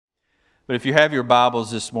But if you have your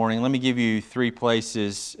Bibles this morning, let me give you 3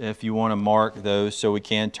 places if you want to mark those so we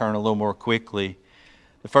can turn a little more quickly.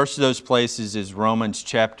 The first of those places is Romans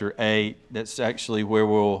chapter 8. That's actually where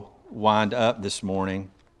we'll wind up this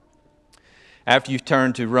morning. After you've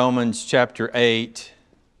turned to Romans chapter 8,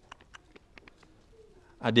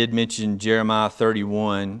 I did mention Jeremiah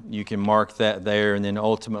 31. You can mark that there, and then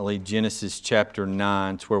ultimately Genesis chapter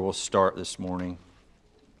 9 is where we'll start this morning.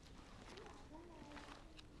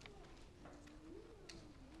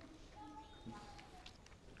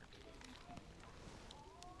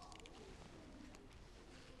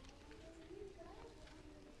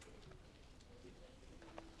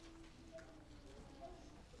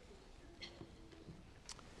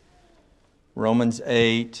 Romans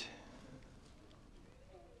 8,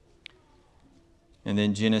 and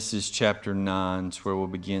then Genesis chapter 9 is where we'll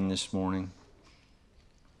begin this morning.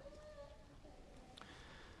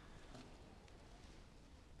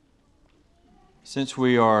 Since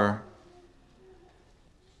we are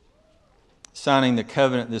signing the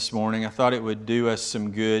covenant this morning, I thought it would do us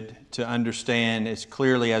some good to understand as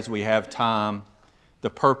clearly as we have time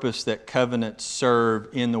the purpose that covenants serve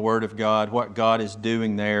in the Word of God, what God is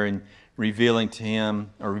doing there and revealing to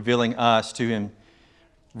Him, or revealing us to Him,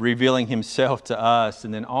 revealing Himself to us,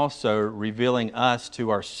 and then also revealing us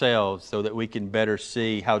to ourselves so that we can better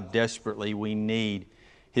see how desperately we need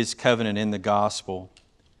His covenant in the gospel.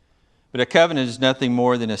 But a covenant is nothing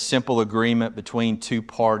more than a simple agreement between two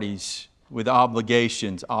parties with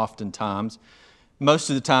obligations oftentimes.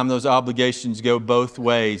 Most of the time those obligations go both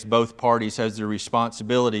ways. Both parties has their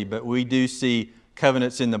responsibility, but we do see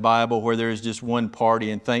covenants in the Bible where there is just one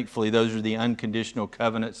party, and thankfully those are the unconditional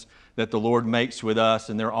covenants that the Lord makes with us,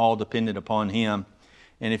 and they're all dependent upon Him.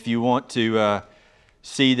 And if you want to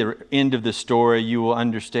see the end of the story, you will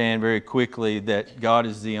understand very quickly that God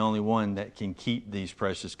is the only one that can keep these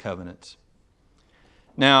precious covenants.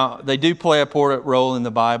 Now, they do play an important role in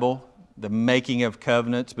the Bible, the making of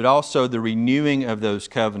covenants, but also the renewing of those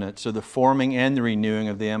covenants. So the forming and the renewing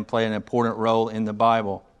of them play an important role in the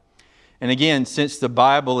Bible. And again, since the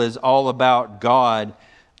Bible is all about God,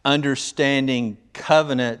 understanding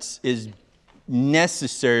covenants is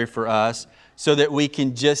necessary for us so that we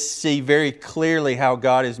can just see very clearly how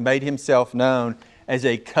God has made Himself known as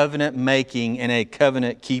a covenant-making and a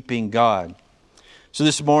covenant-keeping God. So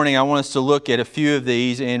this morning I want us to look at a few of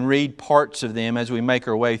these and read parts of them as we make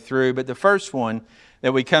our way through. But the first one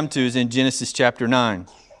that we come to is in Genesis chapter 9.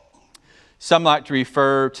 Some like to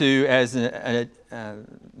refer to as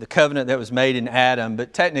the covenant that was made in Adam,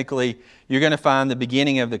 but technically you're going to find the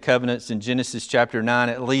beginning of the covenants in Genesis chapter 9.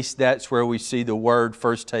 At least that's where we see the word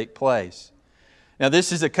first take place. Now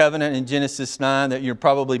this is a covenant in Genesis 9 that you're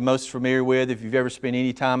probably most familiar with. If you've ever spent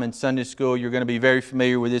any time in Sunday school, you're going to be very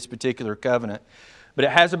familiar with this particular covenant. But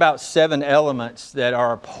it has about 7 elements that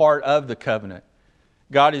are a part of the covenant.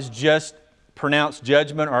 God has just pronounced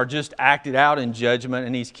judgment or just acted out in judgment,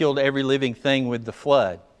 and He's killed every living thing with the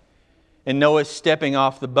flood. And Noah's stepping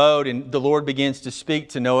off the boat, and the Lord begins to speak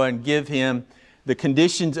to Noah and give him the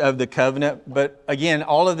conditions of the covenant. But again,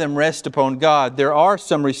 all of them rest upon God. There are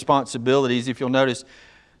some responsibilities. If you'll notice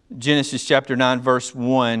Genesis chapter 9, verse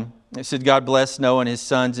 1, it said, God blessed Noah and his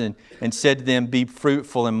sons and said to them, be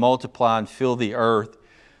fruitful and multiply and fill the earth.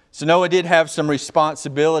 So Noah did have some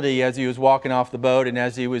responsibility as he was walking off the boat and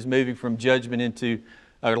as he was moving from judgment into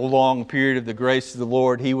a long period of the grace of the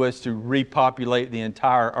Lord. He was to repopulate the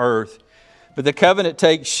entire earth. But the covenant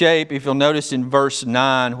takes shape, if you'll notice in verse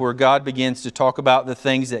 9, where God begins to talk about the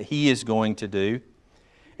things that He is going to do.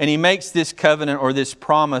 And He makes this covenant or this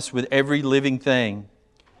promise with every living thing.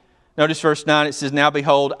 Notice verse 9, it says, now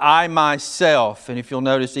behold, I myself, and if you'll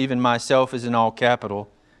notice even myself is in all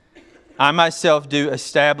capital, I myself do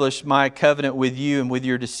establish my covenant with you and with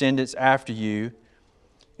your descendants after you,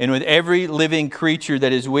 and with every living creature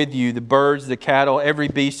that is with you, the birds, the cattle, every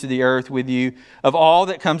beast of the earth with you, of all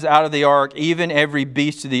that comes out of the ark, even every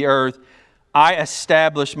beast of the earth, I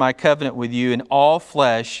establish my covenant with you, and all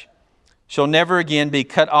flesh shall never again be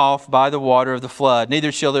cut off by the water of the flood,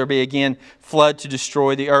 neither shall there be again flood to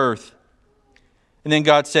destroy the earth. And then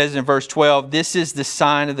God says in verse 12, this is the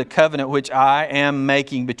sign of the covenant which I am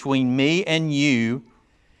making between me and you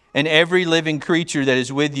and every living creature that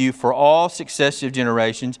is with you for all successive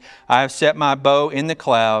generations. I have set my bow in the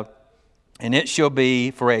cloud, and it shall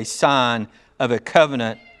be for a sign of a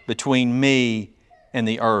covenant between me and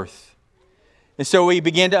the earth. And so we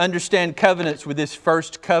begin to understand covenants with this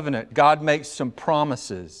first covenant. God makes some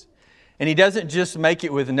promises. And He doesn't just make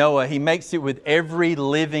it with Noah, He makes it with every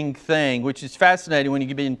living thing, which is fascinating when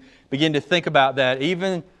you begin to think about that.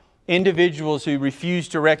 Even individuals who refuse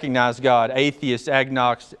to recognize God, atheists,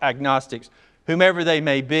 agnostics, whomever they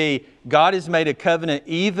may be, God has made a covenant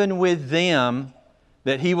even with them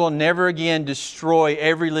that He will never again destroy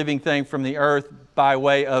every living thing from the earth by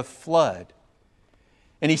way of flood.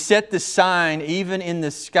 And He set the sign even in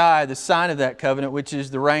the sky, the sign of that covenant, which is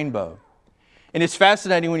the rainbow. And it's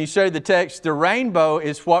fascinating when you study the text, the rainbow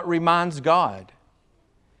is what reminds God.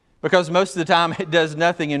 Because most of the time it does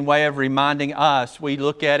nothing in way of reminding us. We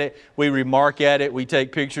look at it, we remark at it, we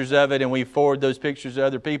take pictures of it, and we forward those pictures to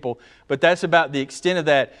other people. But that's about the extent of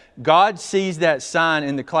that. God sees that sign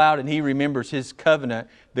in the cloud and He remembers His covenant,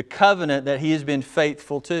 the covenant that He has been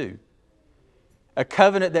faithful to. A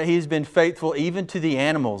covenant that He has been faithful even to the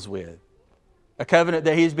animals with. A covenant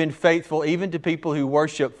that He has been faithful even to people who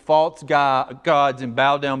worship false gods and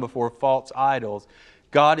bow down before false idols.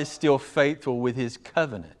 God is still faithful with His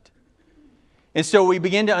covenant. And so we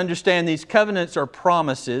begin to understand these covenants are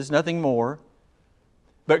promises, nothing more.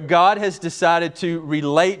 But God has decided to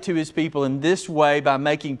relate to His people in this way by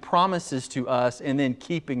making promises to us and then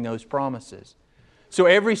keeping those promises. So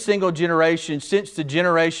every single generation since the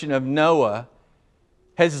generation of Noah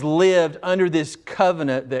has lived under this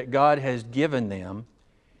covenant that God has given them.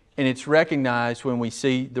 And it's recognized when we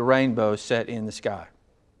see the rainbow set in the sky.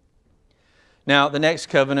 Now, the next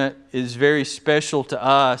covenant is very special to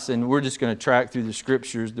us, and we're just going to track through the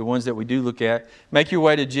Scriptures, the ones that we do look at. Make your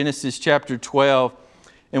way to Genesis chapter 12,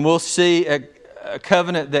 and we'll see a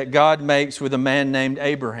covenant that God makes with a man named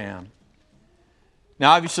Abraham.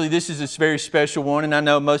 Now, obviously, this is a very special one, and I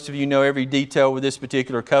know most of you know every detail with this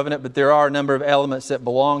particular covenant, but there are a number of elements that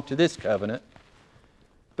belong to this covenant.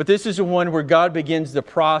 But this is the one where God begins the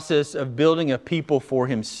process of building a people for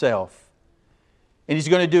Himself. And He's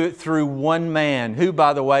going to do it through one man, who,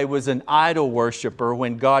 by the way, was an idol worshiper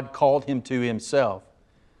when God called him to Himself.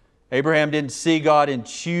 Abraham didn't see God and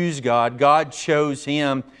choose God. God chose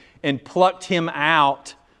him and plucked him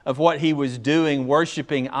out of what he was doing,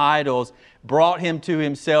 worshiping idols, brought him to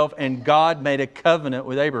Himself, and God made a covenant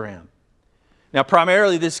with Abraham. Now,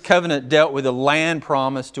 primarily this covenant dealt with a land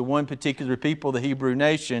promise to one particular people, the Hebrew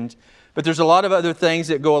nations, but there's a lot of other things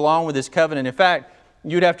that go along with this covenant. In fact,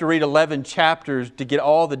 you'd have to read 11 chapters to get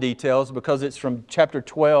all the details because it's from chapter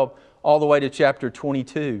 12 all the way to chapter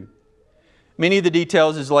 22. Many of the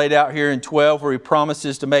details is laid out here in 12 where He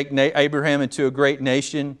promises to make Abraham into a great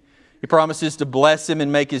nation. He promises to bless him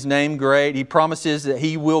and make his name great. He promises that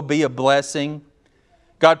he will be a blessing.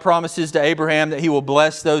 God promises to Abraham that He will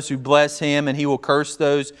bless those who bless him and He will curse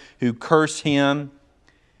those who curse him.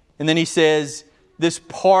 And then He says, this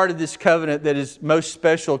part of this covenant that is most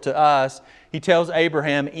special to us, He tells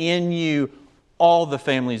Abraham, in you, all the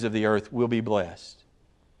families of the earth will be blessed.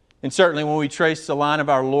 And certainly when we trace the line of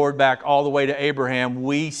our Lord back all the way to Abraham,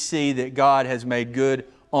 we see that God has made good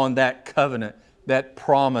on that covenant, that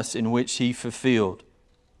promise in which He fulfilled.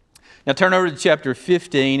 Now turn over to chapter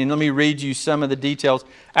 15 and let me read you some of the details.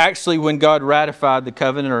 Actually, when God ratified the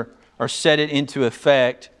covenant or set it into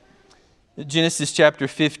effect, Genesis chapter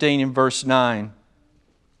 15 and verse 9.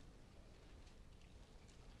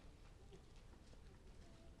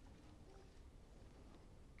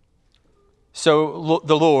 So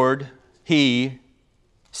the Lord, He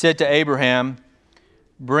said to Abraham,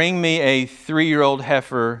 bring me a 3-year-old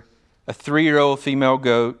heifer, a 3-year-old female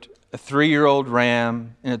goat, a 3-year-old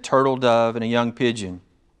ram, and a turtle dove, and a young pigeon.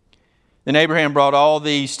 Then Abraham brought all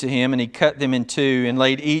these to him, and he cut them in two, and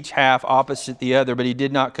laid each half opposite the other, but he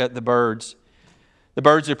did not cut the birds. The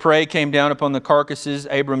birds of prey came down upon the carcasses.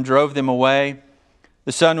 Abram drove them away.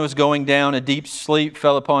 The sun was going down. A deep sleep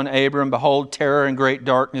fell upon Abram. Behold, terror and great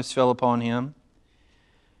darkness fell upon him.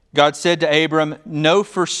 God said to Abram, know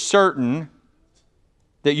for certain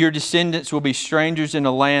that your descendants will be strangers in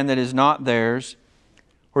a land that is not theirs,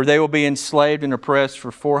 where they will be enslaved and oppressed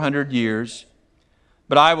for 400 years.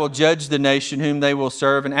 But I will judge the nation whom they will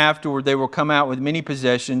serve, and afterward they will come out with many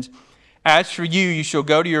possessions. As for you, you shall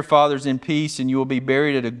go to your fathers in peace, and you will be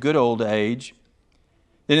buried at a good old age.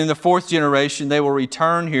 Then in the 4th generation they will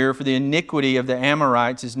return here, for the iniquity of the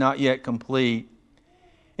Amorites is not yet complete.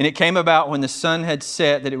 And it came about when the sun had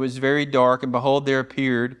set that it was very dark, and behold, there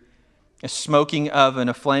appeared a smoking oven,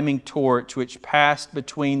 a flaming torch, which passed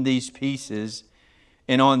between these pieces.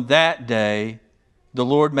 And on that day the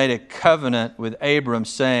Lord made a covenant with Abram,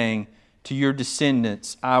 saying, to your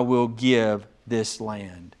descendants I will give this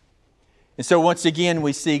land. And so once again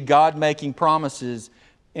we see God making promises,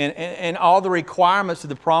 and all the requirements of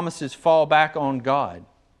the promises fall back on God.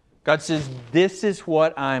 God says, this is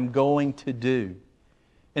what I'm going to do.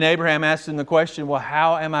 And Abraham asks him the question, well,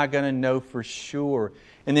 how am I going to know for sure?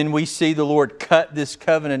 And then we see the Lord cut this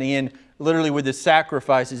covenant in literally with the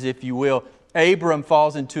sacrifices, if you will. Abram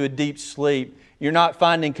falls into a deep sleep. You're not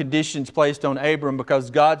finding conditions placed on Abram because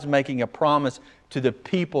God's making a promise to the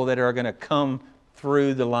people that are going to come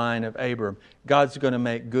through the line of Abram. God's going to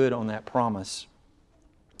make good on that promise.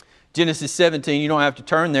 Genesis 17, you don't have to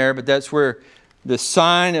turn there, but that's where the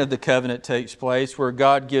sign of the covenant takes place, where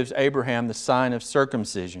God gives Abraham the sign of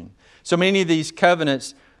circumcision. So many of these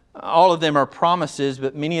covenants, all of them are promises,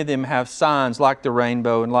 but many of them have signs like the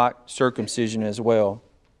rainbow and like circumcision as well.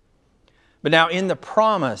 But now in the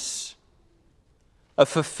promise of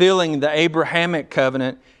fulfilling the Abrahamic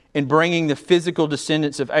covenant and bringing the physical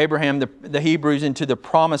descendants of Abraham, the Hebrews, into the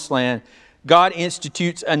promised land, God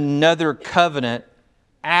institutes another covenant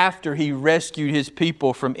after He rescued His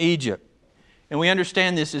people from Egypt. And we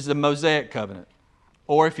understand this as the Mosaic covenant,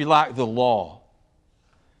 or if you like, the law.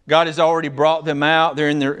 God has already brought them out. They're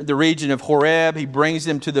in the region of Horeb. He brings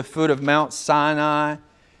them to the foot of Mount Sinai,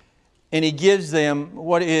 and He gives them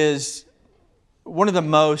what is one of the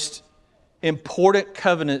most important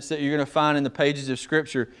covenants that you're going to find in the pages of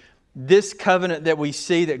Scripture. This covenant that we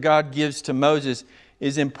see that God gives to Moses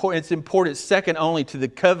is important. It's important second only to the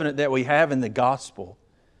covenant that we have in the gospel.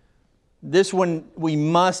 This one we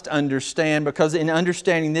must understand, because in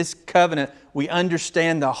understanding this covenant, we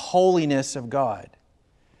understand the holiness of God.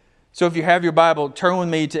 So if you have your Bible, turn with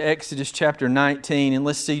me to Exodus chapter 19, and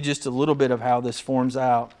let's see just a little bit of how this forms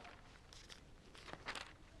out.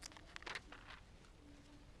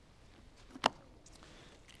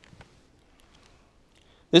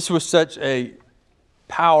 This was such a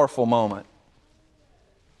powerful moment.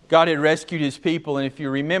 God had rescued His people, and if you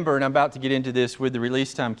remember, and I'm about to get into this with the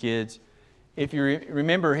release time kids, if you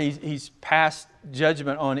remember, He's passed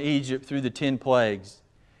judgment on Egypt through the 10 plagues.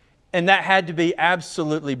 And that had to be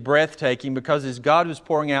absolutely breathtaking, because as God was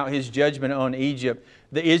pouring out His judgment on Egypt,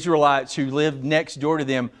 the Israelites who lived next door to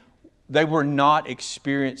them, they were not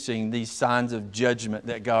experiencing these signs of judgment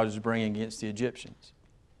that God was bringing against the Egyptians.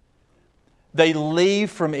 They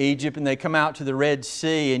leave from Egypt and they come out to the Red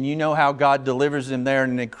Sea, and you know how God delivers them there in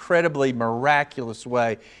an incredibly miraculous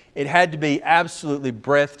way. It had to be absolutely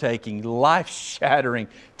breathtaking, life-shattering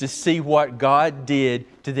to see what God did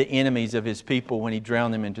to the enemies of His people when He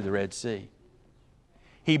drowned them into the Red Sea.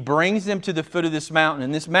 He brings them to the foot of this mountain,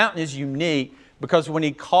 and this mountain is unique because when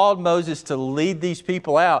He called Moses to lead these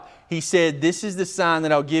people out, He said, "This is the sign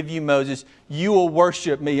that I'll give you, Moses. You will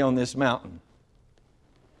worship Me on this mountain."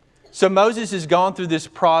 So Moses has gone through this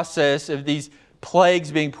process of these plagues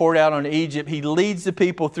being poured out on Egypt. He leads the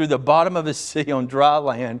people through the bottom of a sea on dry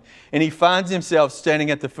land, and he finds himself standing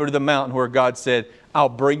at the foot of the mountain where God said, "I'll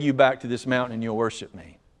bring you back to this mountain and you'll worship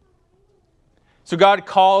Me." So God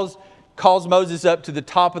calls Moses up to the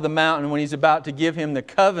top of the mountain when He's about to give him the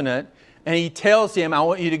covenant, and He tells him, "I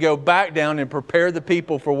want you to go back down and prepare the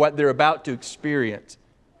people for what they're about to experience."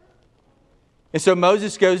 And so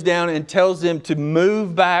Moses goes down and tells them to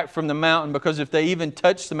move back from the mountain, because if they even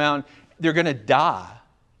touch the mountain, they're going to die.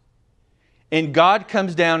 And God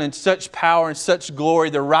comes down in such power and such glory.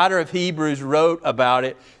 The writer of Hebrews wrote about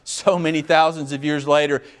it so many thousands of years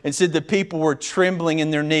later and said the people were trembling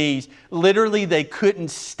in their knees. Literally, they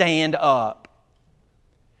couldn't stand up.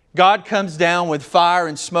 God comes down with fire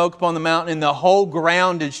and smoke upon the mountain, and the whole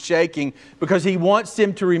ground is shaking, because He wants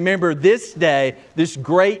them to remember this day, this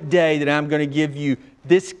great day that I'm going to give you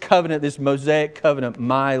this covenant, this Mosaic covenant,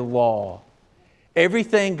 My law.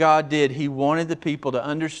 Everything God did, He wanted the people to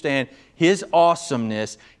understand His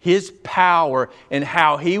awesomeness, His power, and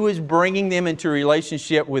how He was bringing them into a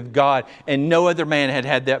relationship with God. And no other man had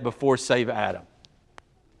had that before save Adam.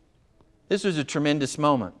 This was a tremendous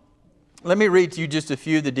moment. Let me read to you just a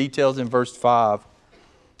few of the details in verse 5.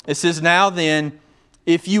 It says, "Now then,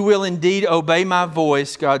 if you will indeed obey My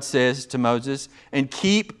voice," God says to Moses, "and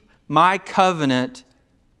keep My covenant,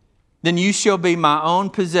 then you shall be My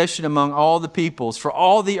own possession among all the peoples, for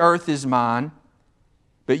all the earth is Mine.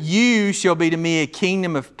 But you shall be to Me a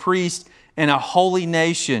kingdom of priests and a holy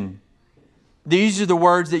nation. These are the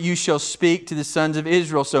words that you shall speak to the sons of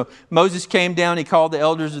Israel." So Moses came down, he called the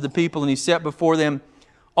elders of the people, and he set before them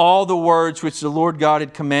all the words which the Lord God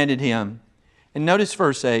had commanded him. And notice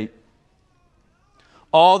verse 8.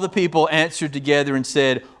 "All the people answered together and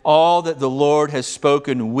said, 'All that the Lord has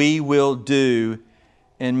spoken we will do.'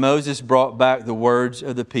 And Moses brought back the words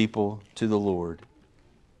of the people to the Lord."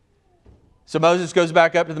 So Moses goes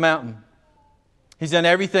back up to the mountain. He's done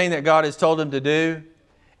everything that God has told him to do.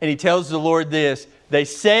 And he tells the Lord this: "They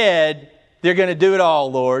said they're going to do it all,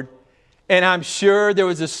 Lord." And I'm sure there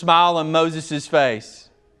was a smile on Moses' face,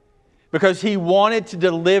 because he wanted to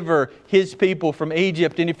deliver his people from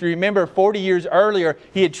Egypt. And if you remember, 40 years earlier,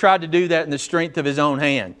 he had tried to do that in the strength of his own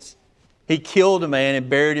hands. He killed a man and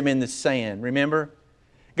buried him in the sand. Remember?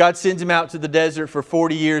 God sends him out to the desert for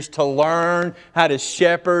 40 years to learn how to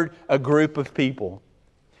shepherd a group of people.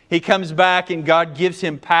 He comes back and God gives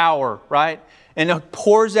him power, right? And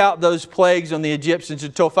pours out those plagues on the Egyptians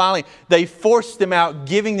until finally they force them out,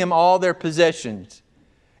 giving them all their possessions.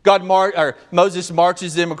 Moses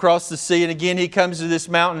marches them across the sea, and again he comes to this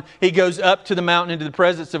mountain. He goes up to the mountain into the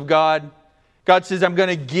presence of God. God says, I'm going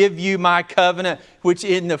to give you my covenant, which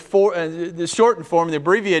in the shortened form, the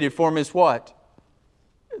abbreviated form is what?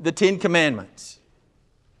 The 10 Commandments.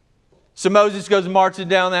 So Moses goes marching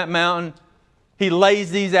down that mountain. He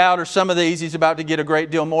lays these out, or some of these. He's about to get a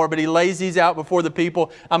great deal more, but he lays these out before the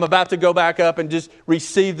people. I'm about to go back up and just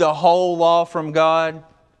receive the whole law from God.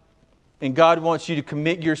 And God wants you to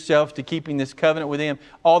commit yourself to keeping this covenant with Him.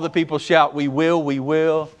 All the people shout, we will, we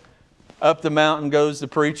will. Up the mountain goes the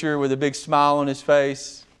preacher with a big smile on his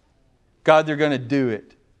face. God, they're going to do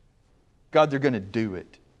it. God, they're going to do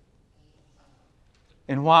it.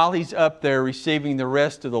 And while he's up there receiving the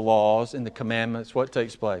rest of the laws and the commandments, what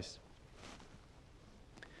takes place?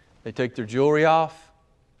 They take their jewelry off.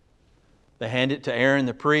 They hand it to Aaron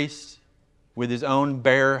the priest. With his own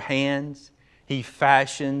bare hands, he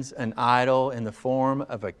fashions an idol in the form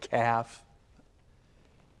of a calf.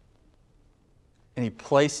 And he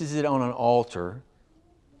places it on an altar.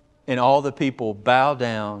 And all the people bow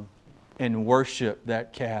down and worship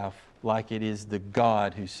that calf like it is the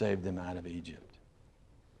God who saved them out of Egypt.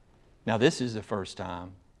 Now, this is the first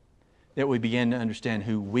time that we begin to understand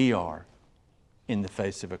who we are in the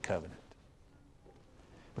face of a covenant.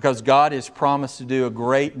 Because God has promised to do a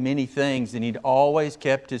great many things, and He'd always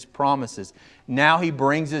kept His promises. Now He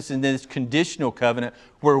brings us into this conditional covenant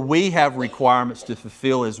where we have requirements to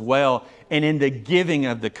fulfill as well. And in the giving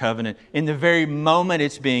of the covenant, in the very moment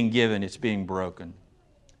it's being given, it's being broken.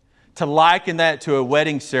 To liken that to a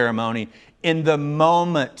wedding ceremony, in the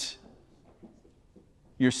moment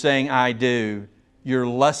you're saying, I do, you're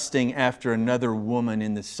lusting after another woman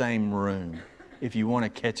in the same room, if you want to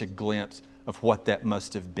catch a glimpse of what that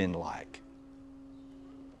must have been like.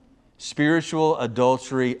 Spiritual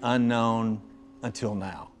adultery unknown until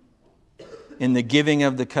now. In the giving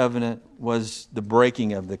of the covenant was the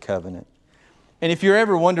breaking of the covenant. And if you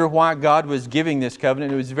ever wonder why God was giving this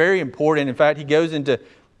covenant, it was very important. In fact, He goes into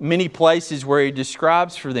many places where He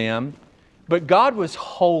describes for them. But God was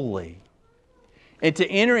holy. And to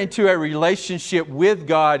enter into a relationship with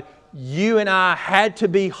God, you and I had to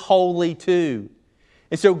be holy too.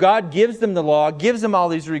 And so God gives them the law, gives them all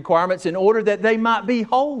these requirements in order that they might be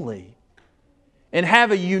holy and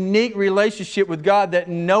have a unique relationship with God that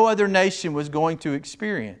no other nation was going to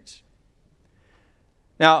experience.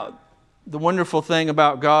 Now, the wonderful thing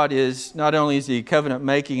about God is not only is He a covenant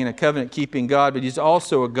making and a covenant keeping God, but He's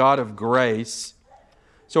also a God of grace.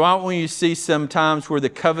 So I want you to see some times where the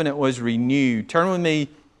covenant was renewed. Turn with me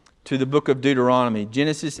to the book of Deuteronomy.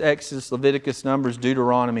 Genesis, Exodus, Leviticus, Numbers,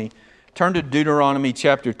 Deuteronomy. Turn to Deuteronomy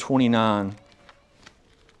chapter 29.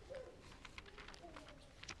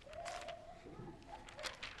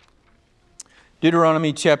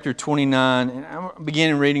 Deuteronomy chapter 29. And I'm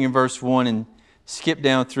beginning reading in verse 1 and skip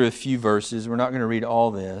down through a few verses. We're not going to read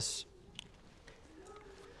all this.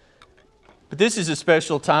 But this is a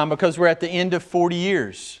special time because we're at the end of 40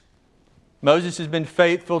 years. Moses has been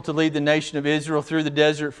faithful to lead the nation of Israel through the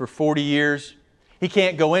desert for 40 years. He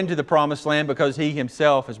can't go into the promised land because he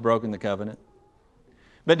himself has broken the covenant.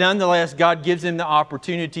 But nonetheless, God gives him the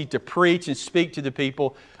opportunity to preach and speak to the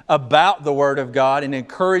people about the Word of God and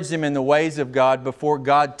encourage them in the ways of God before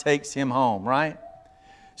God takes him home, right?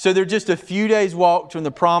 So they're just a few days' walk from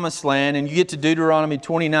the promised land, and you get to Deuteronomy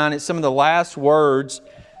 29. It's some of the last words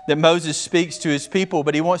that Moses speaks to his people,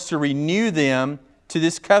 but he wants to renew them to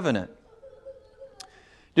this covenant.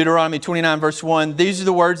 Deuteronomy 29 verse 1, these are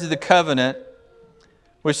the words of the covenant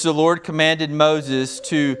which the Lord commanded Moses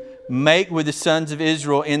to make with the sons of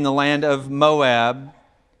Israel in the land of Moab,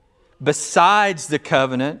 besides the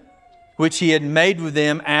covenant which He had made with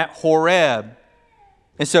them at Horeb.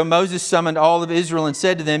 And so Moses summoned all of Israel and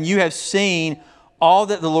said to them, you have seen all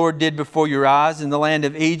that the Lord did before your eyes in the land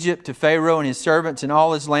of Egypt to Pharaoh and his servants and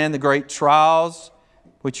all his land, the great trials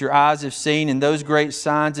which your eyes have seen and those great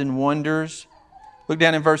signs and wonders. Look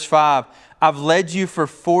down in verse 5. I've led you for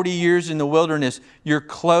 40 years in the wilderness. Your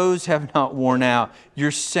clothes have not worn out. Your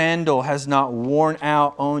sandal has not worn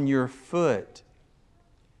out on your foot.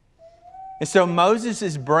 And so Moses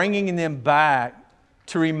is bringing them back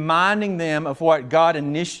to reminding them of what God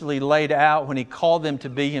initially laid out when He called them to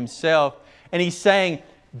be Himself. And He's saying,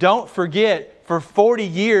 don't forget, for 40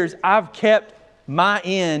 years I've kept my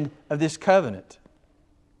end of this covenant.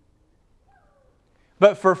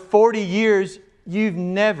 But for 40 years, you've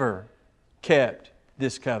never kept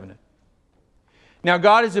this covenant. Now,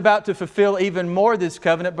 God is about to fulfill even more of this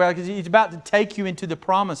covenant because He's about to take you into the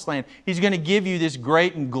promised land. He's going to give you this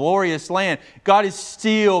great and glorious land. God is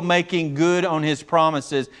still making good on His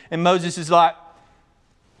promises. And Moses is like,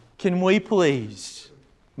 can we please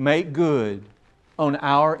make good on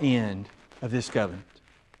our end of this covenant?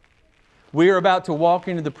 We are about to walk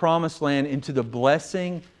into the promised land, into the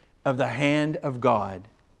blessing of the hand of God.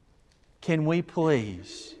 Can we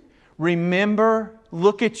please remember,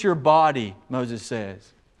 look at your body, Moses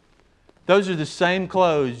says. Those are the same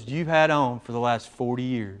clothes you've had on for the last 40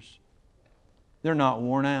 years. They're not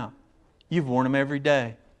worn out. You've worn them every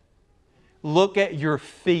day. Look at your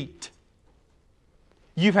feet.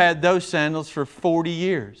 You've had those sandals for 40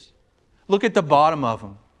 years. Look at the bottom of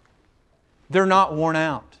them. They're not worn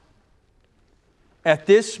out. At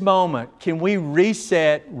this moment, can we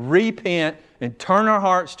reset, repent, and turn our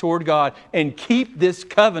hearts toward God and keep this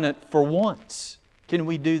covenant for once? Can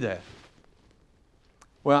we do that?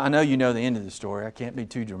 Well, I know you know the end of the story. I can't be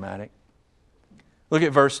too dramatic. Look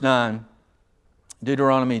at verse 9.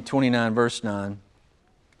 Deuteronomy 29, verse 9.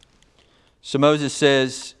 So Moses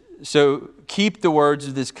says, so keep the words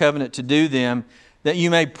of this covenant to do them, that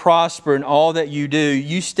you may prosper in all that you do.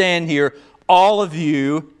 You stand here, all of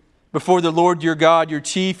you, before the Lord your God, your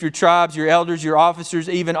chief, your tribes, your elders, your officers,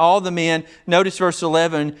 even all the men. Notice verse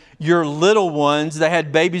 11, your little ones, they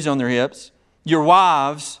had babies on their hips, your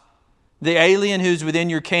wives, the alien who's within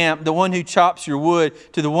your camp, the one who chops your wood,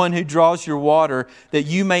 to the one who draws your water, that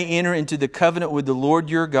you may enter into the covenant with the Lord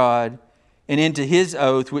your God and into His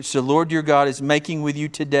oath, which the Lord your God is making with you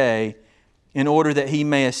today, in order that He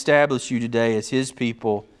may establish you today as His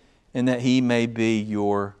people and that He may be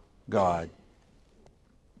your God.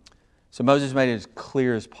 So Moses made it as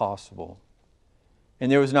clear as possible.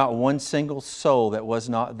 And there was not one single soul that was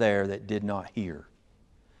not there that did not hear.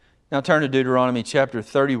 Now turn to Deuteronomy chapter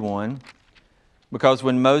 31, because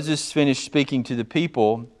when Moses finished speaking to the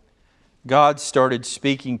people, God started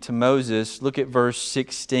speaking to Moses. Look at verse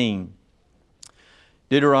 16.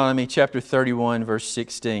 Deuteronomy chapter 31, verse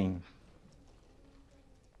 16.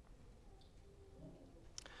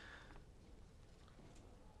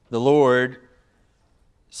 The Lord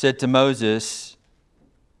said to Moses,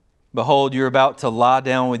 behold, you're about to lie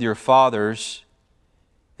down with your fathers,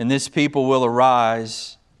 and this people will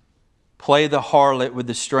arise, play the harlot with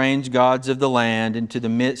the strange gods of the land into the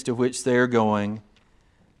midst of which they are going.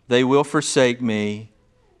 They will forsake me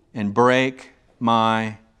and break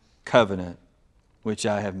my covenant, which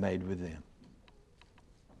I have made with them.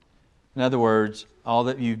 In other words, all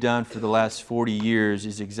that you've done for the last 40 years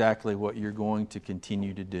is exactly what you're going to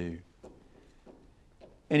continue to do.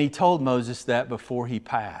 And He told Moses that before he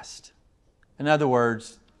passed. In other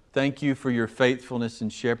words, thank you for your faithfulness in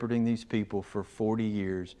shepherding these people for 40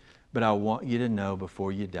 years. But I want you to know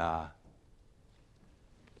before you die,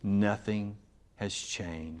 nothing has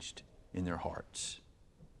changed in their hearts.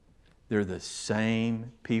 They're the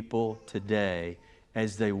same people today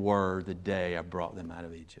as they were the day I brought them out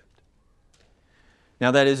of Egypt. Now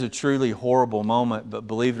that is a truly horrible moment, but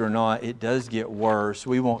believe it or not, it does get worse.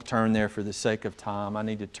 We won't turn there for the sake of time. I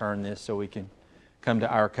need to turn this so we can come to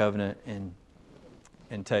our covenant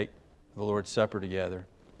and take the Lord's Supper together.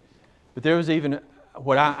 But there was even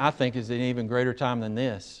what I think is an even greater time than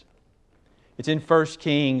this. It's in 1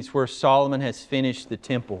 Kings where Solomon has finished the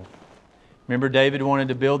temple. Remember, David wanted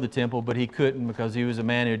to build the temple, but he couldn't because he was a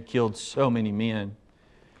man who had killed so many men.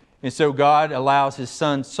 And so God allows his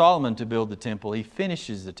son Solomon to build the temple. He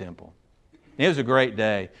finishes the temple. And it was a great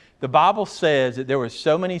day. The Bible says that there were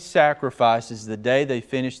so many sacrifices the day they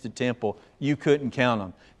finished the temple, you couldn't count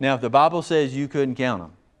them. Now, if the Bible says you couldn't count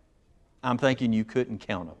them, I'm thinking you couldn't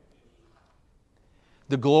count them.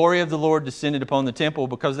 The glory of the Lord descended upon the temple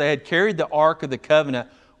because they had carried the Ark of the Covenant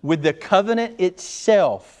with the covenant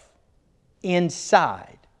itself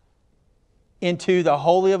inside into the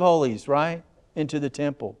Holy of Holies, right? Into the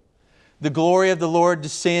temple. The glory of the Lord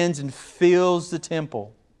descends and fills the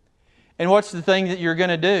temple. And what's the thing that you're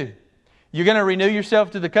going to do? You're going to renew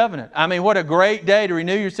yourself to the covenant. I mean, what a great day to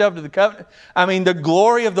renew yourself to the covenant. I mean, the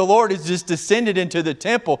glory of the Lord has just descended into the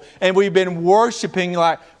temple, and we've been worshiping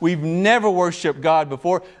like we've never worshiped God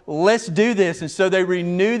before. Let's do this. And so they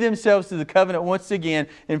renew themselves to the covenant once again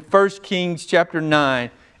in 1 Kings chapter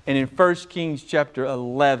 9. And in 1 Kings chapter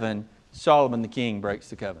 11, Solomon the king breaks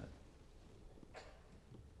the covenant.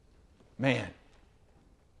 Man,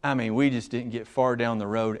 I mean, we just didn't get far down the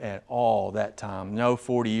road at all that time. No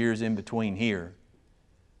 40 years in between here.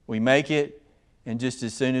 We make it, and just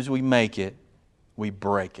as soon as we make it, we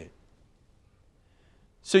break it.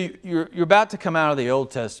 So you're about to come out of the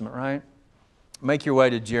Old Testament, right? Make your way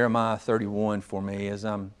to Jeremiah 31 for me as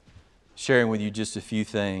I'm sharing with you just a few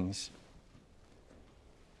things.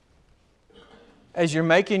 As you're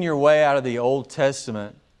making your way out of the Old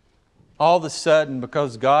Testament, all of a sudden,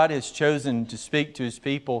 because God has chosen to speak to His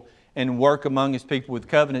people and work among His people with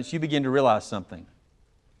covenants, you begin to realize something.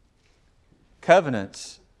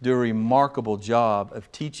 Covenants do a remarkable job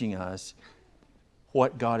of teaching us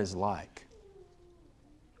what God is like.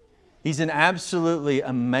 He's an absolutely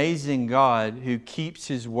amazing God who keeps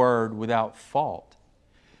His word without fault.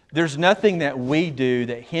 There's nothing that we do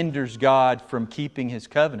that hinders God from keeping His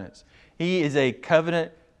covenants. He is a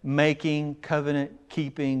covenant-making,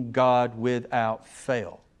 covenant-keeping God without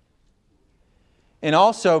fail. And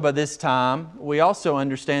also by this time, we also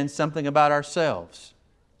understand something about ourselves.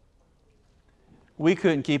 We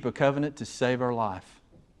couldn't keep a covenant to save our life.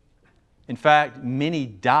 In fact, many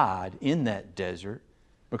died in that desert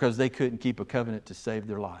because they couldn't keep a covenant to save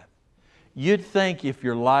their life. You'd think if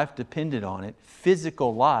your life depended on it,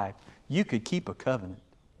 physical life, you could keep a covenant.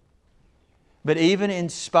 But even in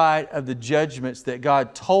spite of the judgments that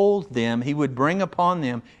God told them He would bring upon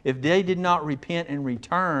them, if they did not repent and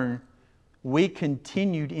return, we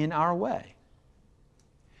continued in our way.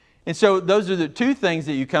 And so those are the two things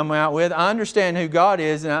that you come out with. I understand who God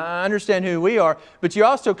is and I understand who we are, but you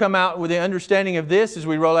also come out with the understanding of this as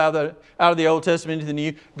we roll out of the Old Testament into the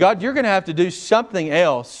New. God, you're going to have to do something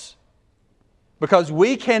else because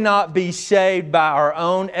we cannot be saved by our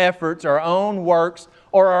own efforts, our own works,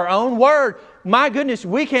 or our own word. My goodness,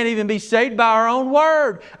 we can't even be saved by our own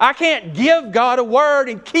word. I can't give God a word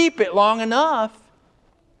and keep it long enough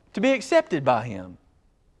to be accepted by Him.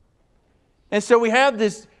 And so we have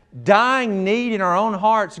this dying need in our own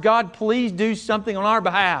hearts. God, please do something on our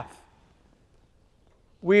behalf.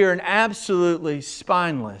 We are an absolutely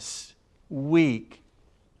spineless, weak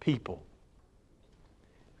people.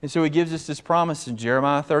 And so He gives us this promise in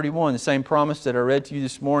Jeremiah 31, the same promise that I read to you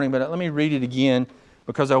this morning, but let me read it again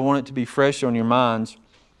because I want it to be fresh on your minds.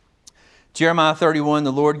 Jeremiah 31,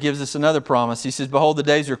 the Lord gives us another promise. He says, "Behold, the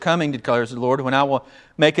days are coming, declares the Lord, when I will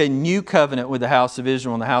make a new covenant with the house of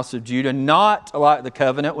Israel and the house of Judah, not like the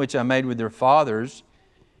covenant which I made with their fathers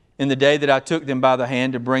in the day that I took them by the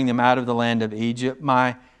hand to bring them out of the land of Egypt,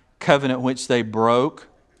 my covenant which they broke,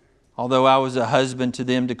 although I was a husband to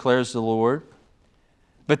them, declares the Lord.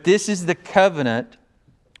 But this is the covenant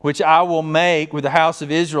which I will make with the house of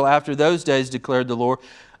Israel after those days, declared the Lord.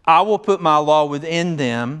 I will put my law within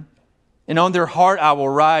them, and on their heart I will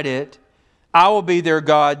write it. I will be their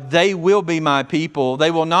God. They will be my people. They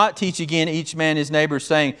will not teach again each man his neighbor,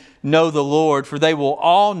 saying, know the Lord, for they will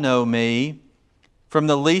all know me, from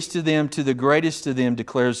the least of them to the greatest of them,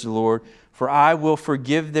 declares the Lord. For I will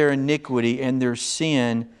forgive their iniquity, and their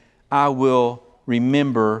sin I will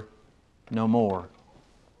remember no more."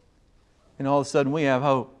 And all of a sudden we have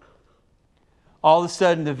hope. All of a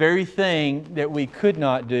sudden the very thing that we could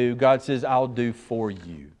not do, God says, I'll do for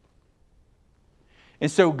you. And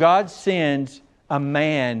so God sends a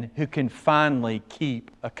man who can finally keep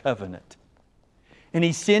a covenant. And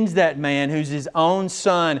He sends that man who's His own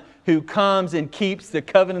Son, who comes and keeps the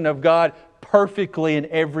covenant of God perfectly in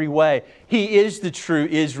every way. He is the true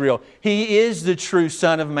Israel. He is the true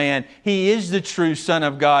Son of Man. He is the true Son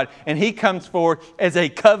of God. And He comes forward as a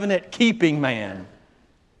covenant-keeping man.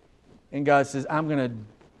 And God says, I'm going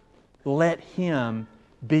to let Him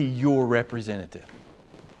be your representative.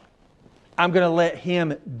 I'm going to let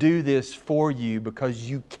Him do this for you because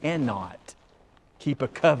you cannot keep a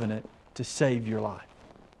covenant to save your life.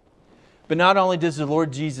 But not only does the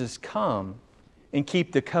Lord Jesus come and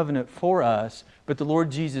keep the covenant for us, but the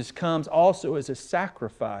Lord Jesus comes also as a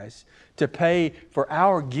sacrifice to pay for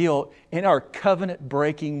our guilt in our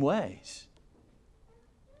covenant-breaking ways.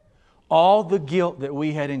 All the guilt that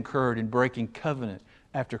we had incurred in breaking covenant,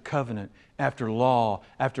 after law,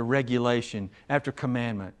 after regulation, after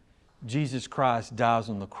commandment, Jesus Christ dies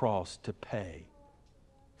on the cross to pay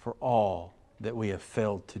for all that we have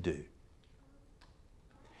failed to do.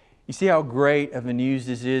 You see how great of a news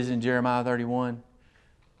this is in Jeremiah 31?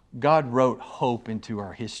 God wrote hope into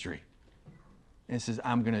our history. And it says,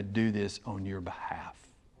 I'm going to do this on your behalf.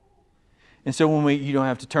 And so you don't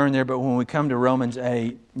have to turn there, but when we come to Romans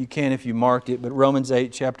 8, you can if you marked it, but Romans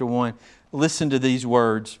 8, chapter 1, listen to these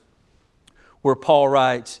words where Paul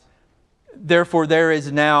writes, "Therefore there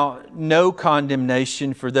is now no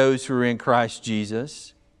condemnation for those who are in Christ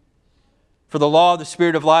Jesus. For the law of the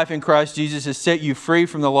Spirit of life in Christ Jesus has set you free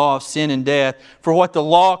from the law of sin and death. For what the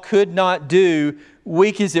law could not do,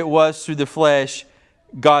 weak as it was through the flesh,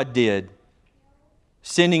 God did.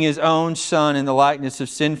 sending His own Son in the likeness of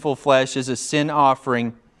sinful flesh as a sin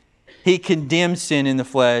offering, He condemned sin in the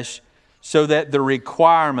flesh so that the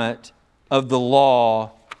requirement of the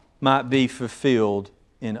law might be fulfilled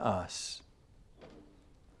in us.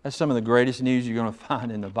 That's some of the greatest news you're going to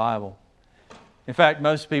find in the Bible. In fact,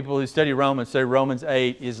 most people who study Romans say Romans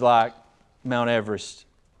 8 is like Mount Everest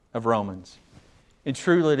of Romans. And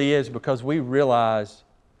truly it is, because we realize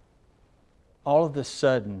all of a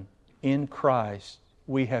sudden in Christ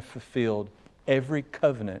we have fulfilled every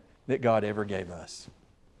covenant that God ever gave us.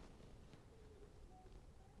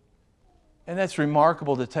 And that's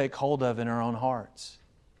remarkable to take hold of in our own hearts.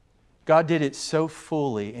 God did it so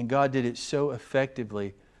fully and God did it so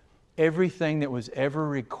effectively. Everything that was ever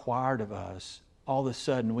required of us, all of a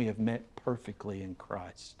sudden we have met perfectly in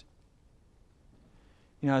Christ.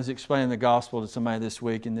 You know, I was explaining the gospel to somebody this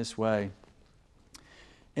week in this way.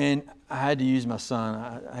 And I had to use my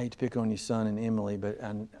son. I hate to pick on your son and Emily, but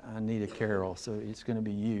I need a Carol, so it's going to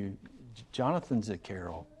be you. Jonathan's a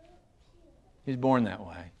Carol. He's born that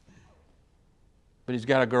way. But he's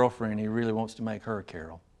got a girlfriend. He really wants to make her a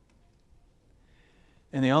Carol.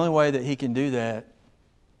 And the only way that he can do that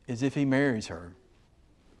is if he marries her.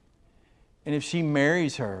 And if she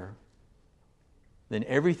marries her, then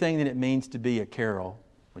everything that it means to be a Carol,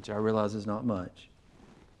 which I realize is not much,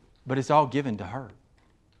 but it's all given to her.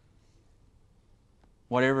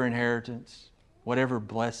 Whatever inheritance, whatever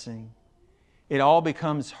blessing, it all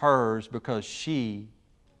becomes hers because she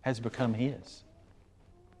has become his.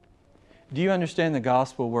 Do you understand the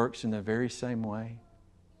gospel works in the very same way?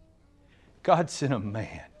 God sent a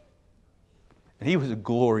man, and he was a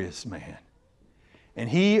glorious man. And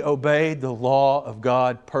he obeyed the law of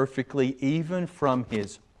God perfectly, even from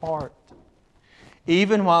his heart.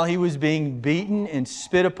 Even while he was being beaten and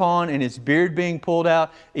spit upon and his beard being pulled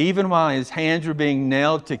out, even while his hands were being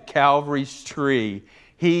nailed to Calvary's tree,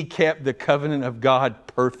 he kept the covenant of God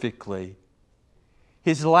perfectly.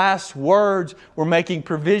 His last words were making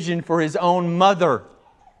provision for his own mother.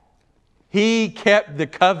 He kept the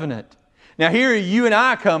covenant. Now here you and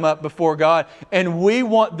I come up before God and we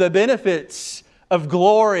want the benefits of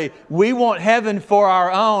glory. We want heaven for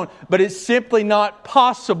our own, but it's simply not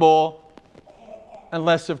possible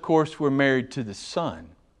unless, of course, we're married to the Son.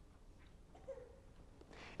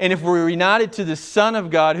 And if we're united to the Son of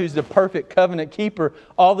God, who's the perfect covenant keeper,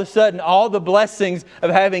 all of a sudden, all the blessings of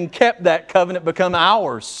having kept that covenant become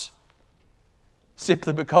ours.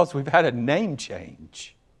 Simply because we've had a name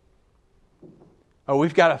change. Oh,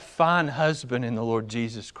 we've got a fine husband in the Lord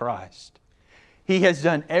Jesus Christ. He has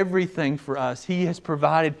done everything for us. He has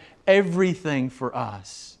provided everything for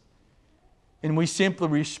us. And we simply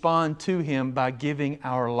respond to Him by giving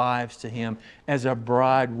our lives to Him as a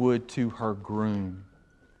bride would to her groom.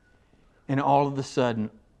 And all of a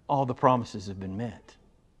sudden, all the promises have been met.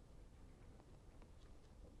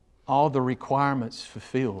 All the requirements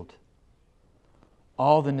fulfilled.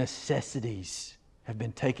 All the necessities have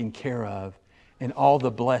been taken care of. And all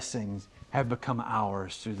the blessings have become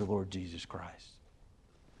ours through the Lord Jesus Christ.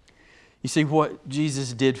 You see, what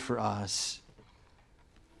Jesus did for us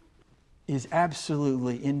is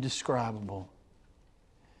absolutely indescribable.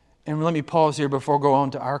 And let me pause here before I go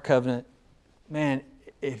on to our covenant. Man,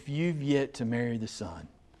 if you've yet to marry the Son,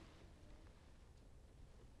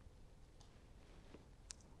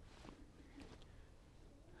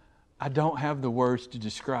 I don't have the words to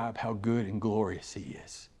describe how good and glorious He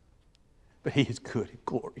is. But He is good and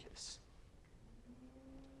glorious.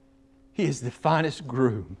 He is the finest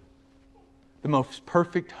groom, the most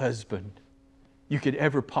perfect husband you could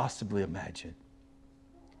ever possibly imagine.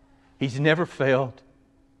 He's never failed.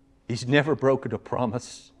 He's never broken a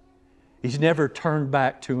promise. He's never turned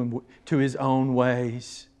back to His own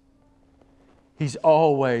ways. He's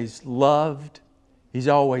always loved. He's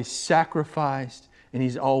always sacrificed. And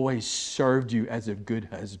He's always served you as a good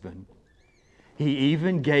husband. He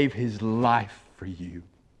even gave His life for you.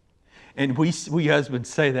 And we husbands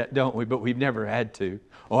say that, don't we? But we've never had to.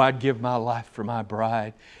 Oh, I'd give my life for my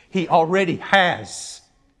bride. He already has.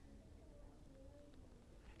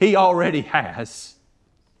 He already has.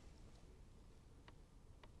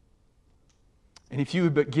 And if you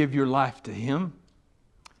would but give your life to Him,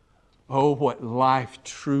 oh, what life,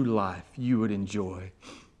 true life, you would enjoy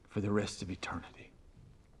for the rest of eternity.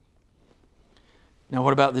 Now,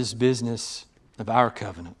 what about this business of our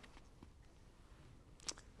covenant?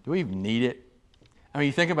 Do we even need it? I mean,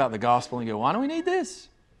 you think about the gospel and you go, why do we need this?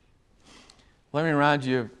 Let me remind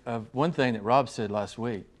you of one thing that Rob said last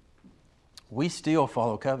week. We still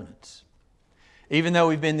follow covenants. Even though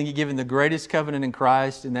we've been given the greatest covenant in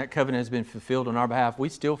Christ and that covenant has been fulfilled on our behalf, we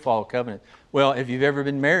still follow covenant. Well, if you've ever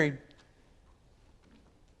been married,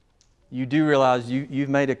 you do realize you've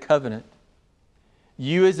made a covenant.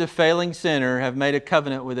 You as a failing sinner have made a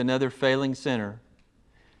covenant with another failing sinner.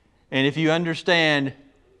 And if you understand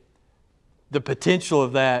the potential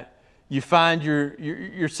of that, you find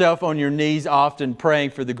yourself on your knees often praying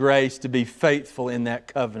for the grace to be faithful in that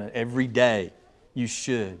covenant every day. You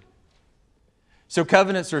should. So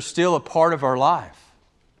covenants are still a part of our life.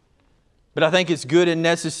 But I think it's good and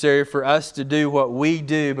necessary for us to do what we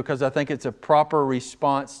do because I think it's a proper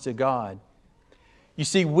response to God. You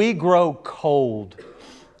see, we grow cold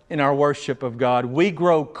in our worship of God. We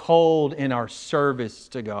grow cold in our service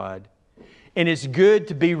to God. And it's good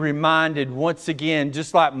to be reminded once again,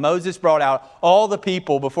 just like Moses brought out all the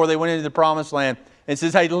people before they went into the Promised Land and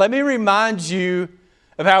says, hey, let me remind you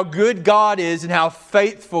of how good God is and how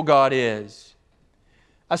faithful God is.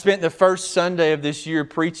 I spent the first Sunday of this year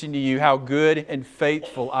preaching to you how good and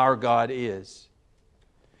faithful our God is.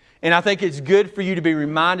 And I think it's good for you to be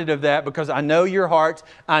reminded of that because I know your hearts.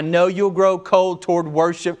 I know you'll grow cold toward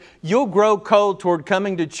worship. You'll grow cold toward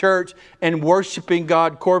coming to church and worshiping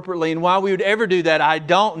God corporately. And why we would ever do that, I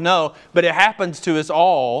don't know, but it happens to us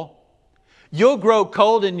all. You'll grow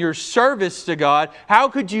cold in your service to God. How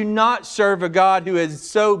could you not serve a God who has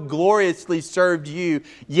so gloriously served you,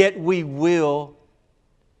 yet we will?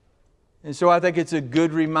 And so I think it's a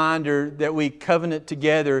good reminder that we covenant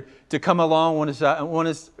together to come along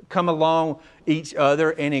each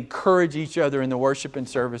other and encourage each other in the worship and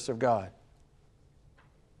service of God.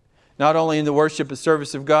 Not only in the worship and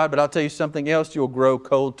service of God, but I'll tell you something else you'll grow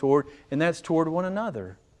cold toward, and that's toward one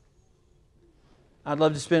another. I'd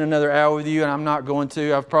love to spend another hour with you, and I'm not going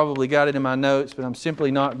to. I've probably got it in my notes, but I'm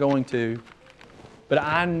simply not going to. But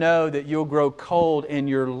I know that you'll grow cold in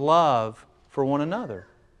your love for one another.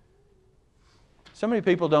 So many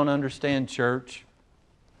people don't understand church.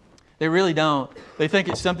 They really don't. They think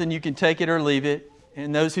it's something you can take it or leave it.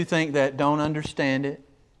 And those who think that don't understand it.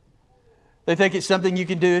 They think it's something you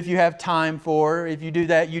can do if you have time for. If you do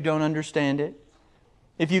that, you don't understand it.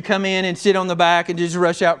 If you come in and sit on the back and just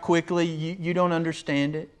rush out quickly, you don't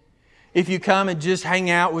understand it. If you come and just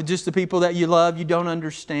hang out with just the people that you love, you don't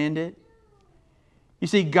understand it. You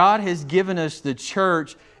see, God has given us the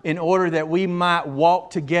church in order that we might walk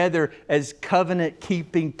together as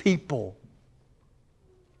covenant-keeping people.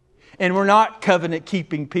 And we're not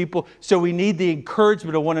covenant-keeping people, so we need the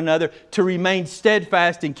encouragement of one another to remain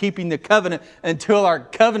steadfast in keeping the covenant until our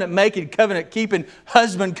covenant-making, covenant-keeping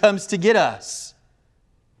husband comes to get us.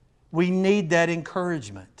 We need that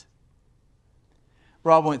encouragement.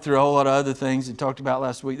 Rob went through a whole lot of other things and talked about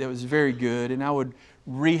last week that was very good, and I would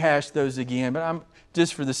rehash those again, but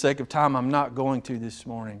just for the sake of time, I'm not going to this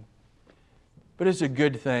morning. But it's a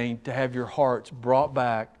good thing to have your hearts brought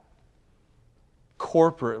back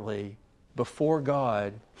corporately before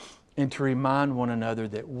God and to remind one another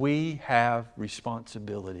that we have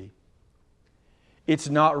responsibility. It's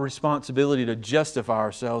not a responsibility to justify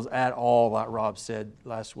ourselves at all, like Rob said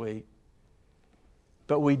last week.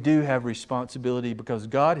 But we do have responsibility because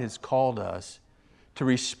God has called us to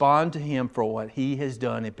respond to Him for what He has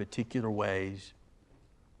done in particular ways.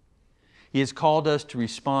 He has called us to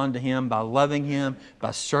respond to Him by loving Him,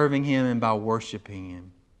 by serving Him, and by worshiping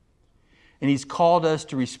Him. And He's called us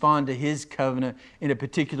to respond to His covenant in a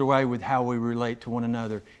particular way with how we relate to one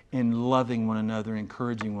another, in loving one another,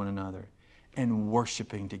 encouraging one another, and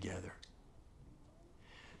worshiping together.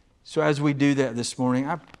 So as we do that this morning,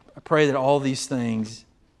 I pray that all these things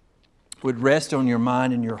would rest on your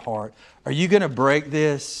mind and your heart. Are you going to break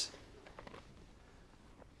this?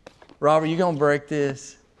 Rob, are you going to break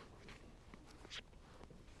this?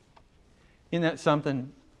 Isn't that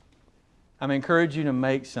something? I'm encouraging you to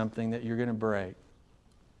make something that you're going to break.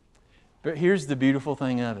 But here's the beautiful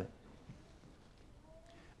thing of it.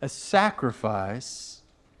 A sacrifice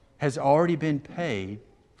has already been paid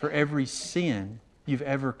for every sin you've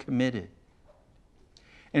ever committed.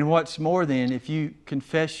 And what's more then, if you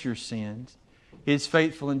confess your sins, He is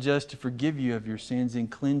faithful and just to forgive you of your sins and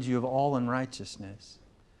cleanse you of all unrighteousness.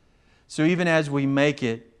 So even as we make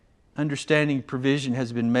it, understanding provision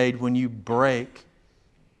has been made when you break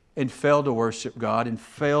and fail to worship God and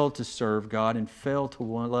fail to serve God and fail to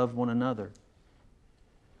love one another.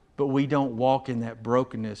 But we don't walk in that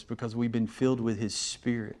brokenness because we've been filled with His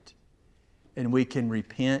Spirit. And we can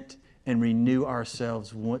repent and renew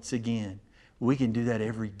ourselves once again. We can do that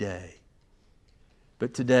every day.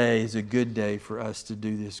 But today is a good day for us to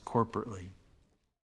do this corporately.